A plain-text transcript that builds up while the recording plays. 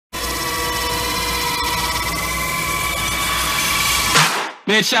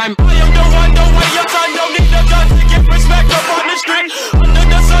Bitch, I am the one, don't wait your son, don't need a gun to get respect up on the street. Under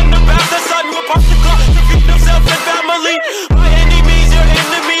the sun, the son will pop the clock to feed themselves and family. My enemies, your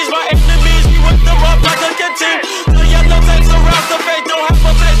enemies, my enemies, we whip them up like a canteen. The yellow tanks around the face, don't have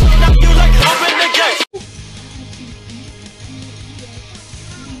a face, so now you like open the gate.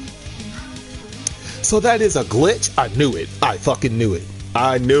 So that is a glitch? I knew it. I fucking knew it.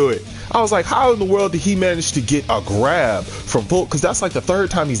 I knew it. I was like, how in the world did he manage to get a grab from full? Because that's like the third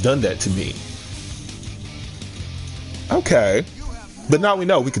time he's done that to me. Okay. But now we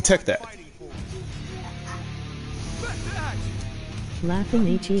know we can tech that. Laughing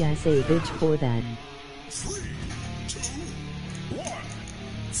HESA bitch for that. 3, 2, 1,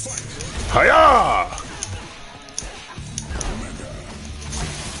 fight. Hiya!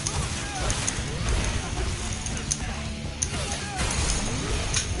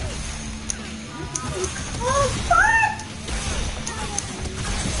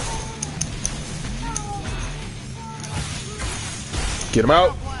 Get him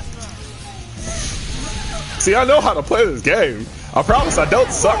out. See, I know how to play this game. I promise I don't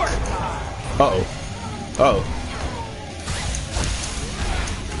suck. Uh-oh. Uh-oh.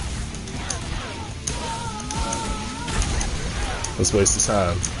 Let's waste the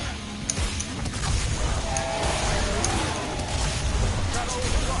time.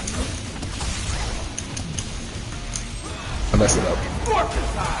 I messed it up.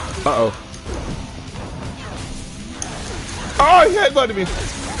 Uh-oh. Oh, he headbutted me.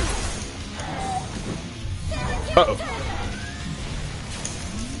 Uh-oh.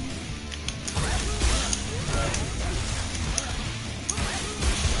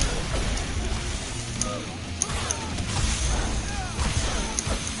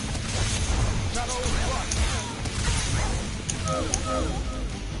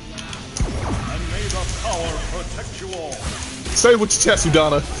 And may the power protect you all. Say it with your chest,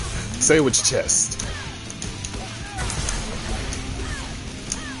 Udana. Say it with your chest.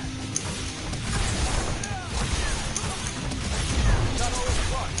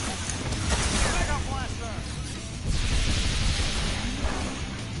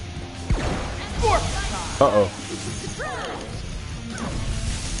 Uh-oh.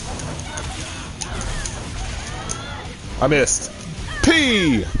 I missed.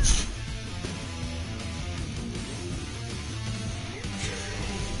 P!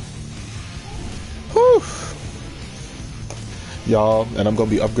 Whew. Y'all, and I'm gonna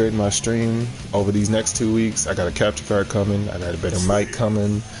be upgrading my stream over these next 2 weeks. I got a capture card coming. I got a better mic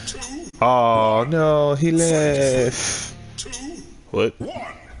coming. Oh no, he left. What?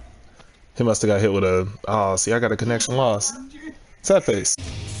 He must have got hit with a... Oh, see, I got a connection lost. Sad face.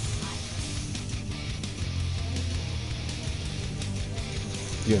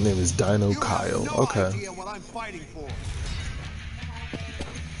 Your name is Dino Kyle. Okay.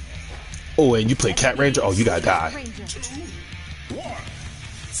 Oh, and you play Cat Ranger? Oh, you gotta die. 2, 1,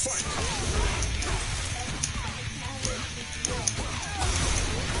 fight.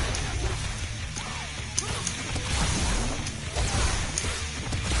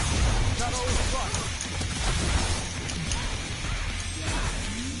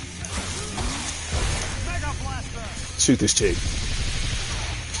 Shoot this chick.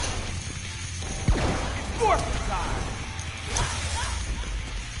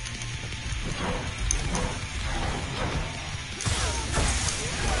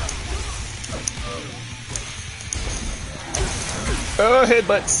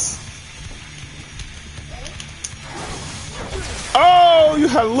 Headbutts. Oh, you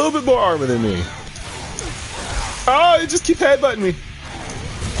had a little bit more armor than me. Oh, you just keep headbutting me.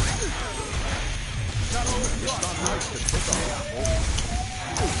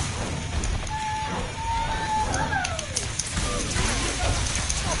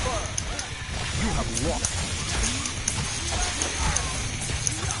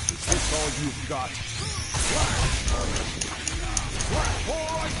 That's all you've got.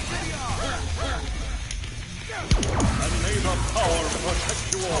 And may the power protect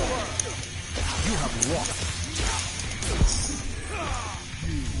you all. You have lost.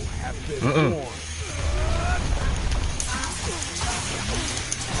 You have been warned.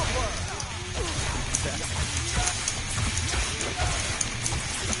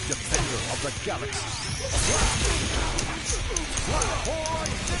 Defender of the galaxy.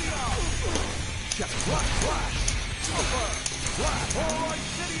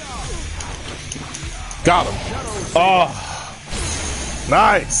 Got him. Oh,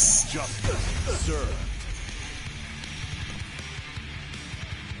 nice. Justice, sir.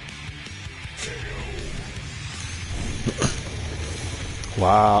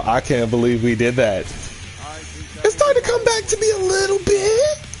 Wow, I can't believe we did that. I think It's starting to come back to me a little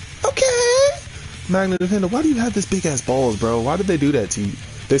bit. Okay. Magna Defender, why do you have this big ass balls, bro? Why did they do that to you?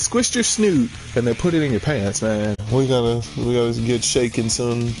 They squished your snoot and they put it in your pants, man. We gotta get shaken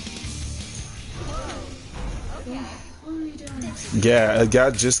soon. Yeah, I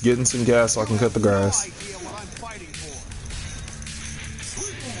got just getting some gas so I can cut the grass.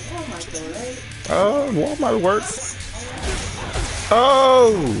 Oh, Walmart works.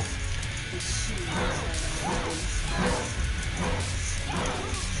 Oh!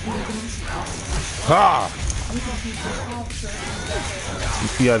 Ha!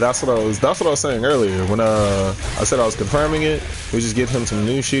 Yeah, that's what I was saying earlier when I said I was confirming it. We just give him some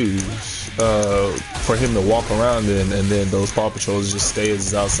new shoes for him to walk around in, and then those Paw Patrols just stay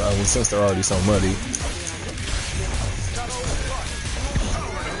as outside since they're already so muddy.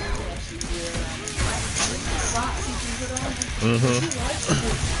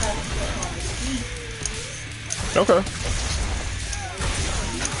 Okay.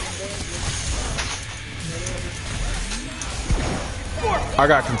 I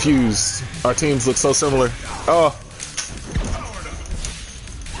got confused. Our teams look so similar. Oh.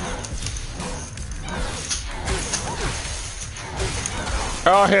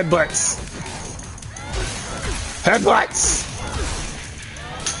 Oh, headbutts. Headbutts.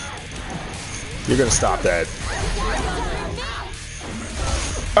 You're gonna stop that.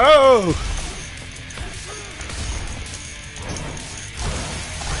 Oh.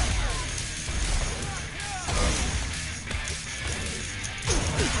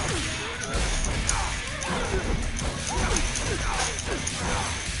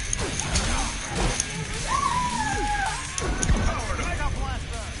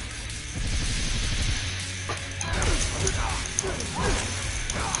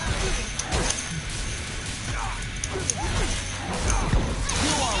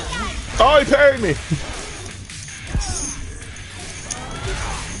 Oh, he parried me.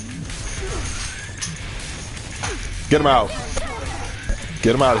 Get him out.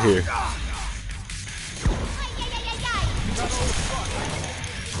 Get him out of here.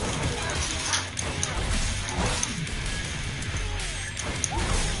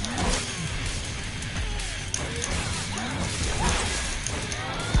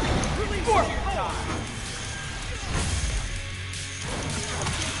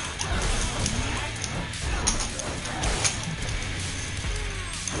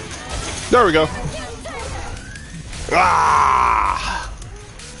 There we go. Ah!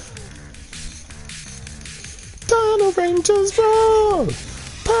 Dino Rangers roll!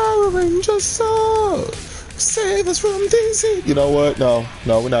 Power Rangers roll! Save us from DC! You know what? No,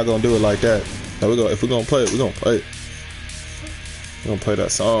 we're not gonna do it like that. No, if we're gonna play it, we're gonna play it. We're gonna play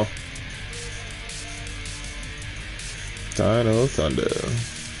that song. Dino Thunder.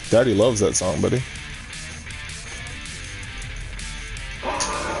 Daddy loves that song, buddy.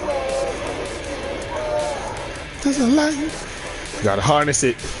 There's a light. Gotta harness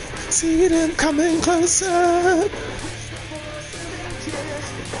it. See them coming closer.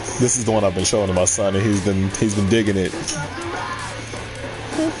 This is the one I've been showing to my son, and he's been digging it.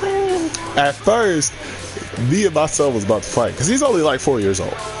 At first, me and my son was about to fight because he's only like 4 years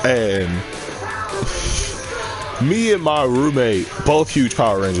old, and me and my roommate, both huge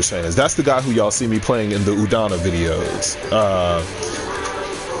Power Rangers fans. That's the guy who y'all see me playing in the Udana videos.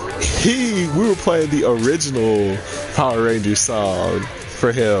 We were playing the original Power Rangers song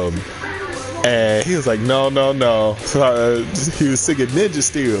for him, and he was like, no. So he was singing Ninja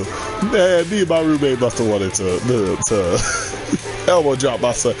Steel. Man, me and my roommate must have wanted to elbow drop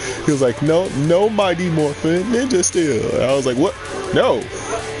my son. He was like, no Mighty Morphin, Ninja Steel. And I was like, what? No,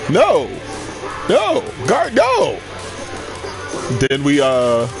 guard, no. Then we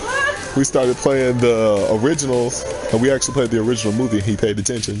started playing the originals, and we actually played the original movie, and he paid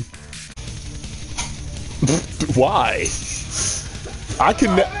attention. Why? I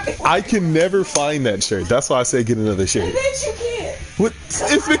can never find that shirt. That's why I say get another shirt. I bet you can't. What?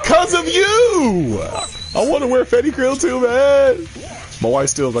 It's because of you. I want to wear Fetty Krill too, man. My wife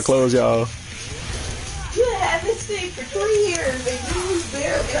steals my clothes, y'all. You had this thing for 3 years, and you was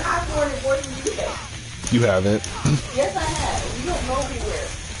there, and I worn it more than you have. You haven't. Yes, I have. You don't know me wear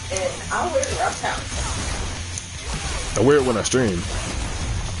it, and I wear it around town. I wear it when I stream.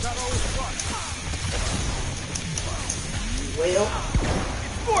 Well,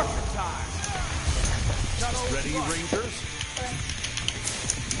 Ready, Rangers?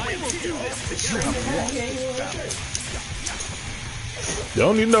 I will do this as you have walked. You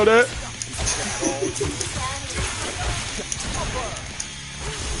don't need to know that.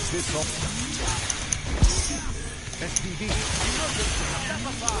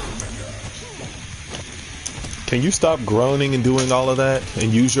 Can you stop groaning and doing all of that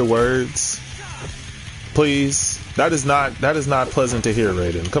and use your words? Please. That is not pleasant to hear,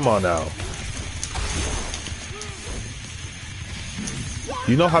 Raiden. Come on now.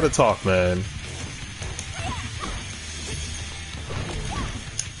 You know how to talk, man.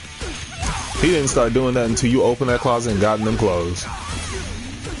 He didn't start doing that until you opened that closet and gotten them clothes.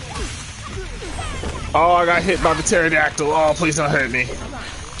 Oh, I got hit by the pterodactyl. Oh, please don't hurt me.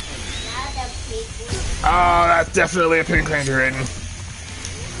 Oh, that's definitely a pink ranger, Raiden.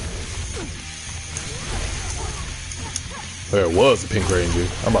 There was a pink ranger.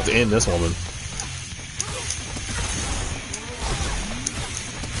 I'm about to end this woman.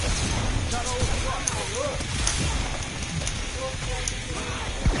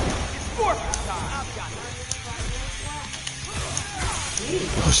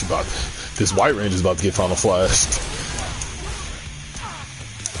 Oh, she about this white ranger's about to get final flashed.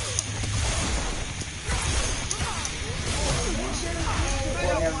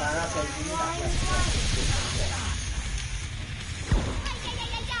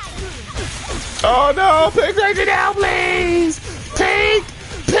 Oh no, Pink Ranger now, please! Pink!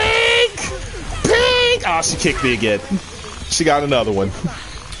 Pink! Pink! Oh, she kicked me again. She got another one.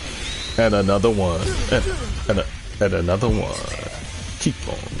 And another one. And another one. Keep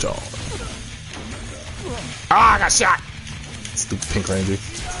on, John. Ah, I got shot! Stupid Pink Ranger.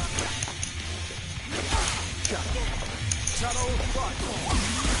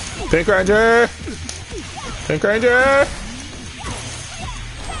 Pink Ranger! Pink Ranger!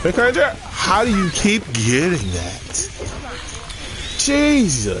 Pink Ranger! How do you keep getting that?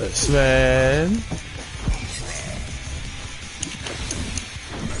 Jesus, man.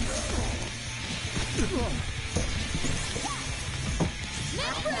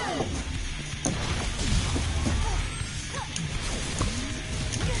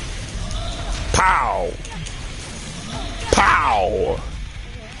 Pow! Pow!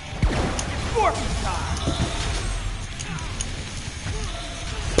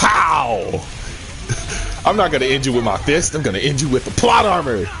 Pow! I'm not gonna end you with my fist. I'm gonna end you with the plot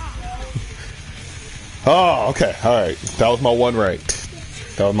armor. Oh, okay. Alright. That was my one ranked.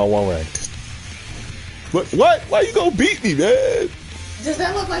 That was my one ranked. What? Why you gonna beat me, man? Does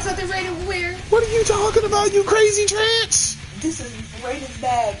that look like something Raiden would wear? What are you talking about, you crazy trance? This is Raiden's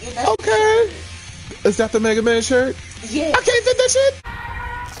bag. Okay. Is that the Mega Man shirt? Yeah. I can't fit that shit.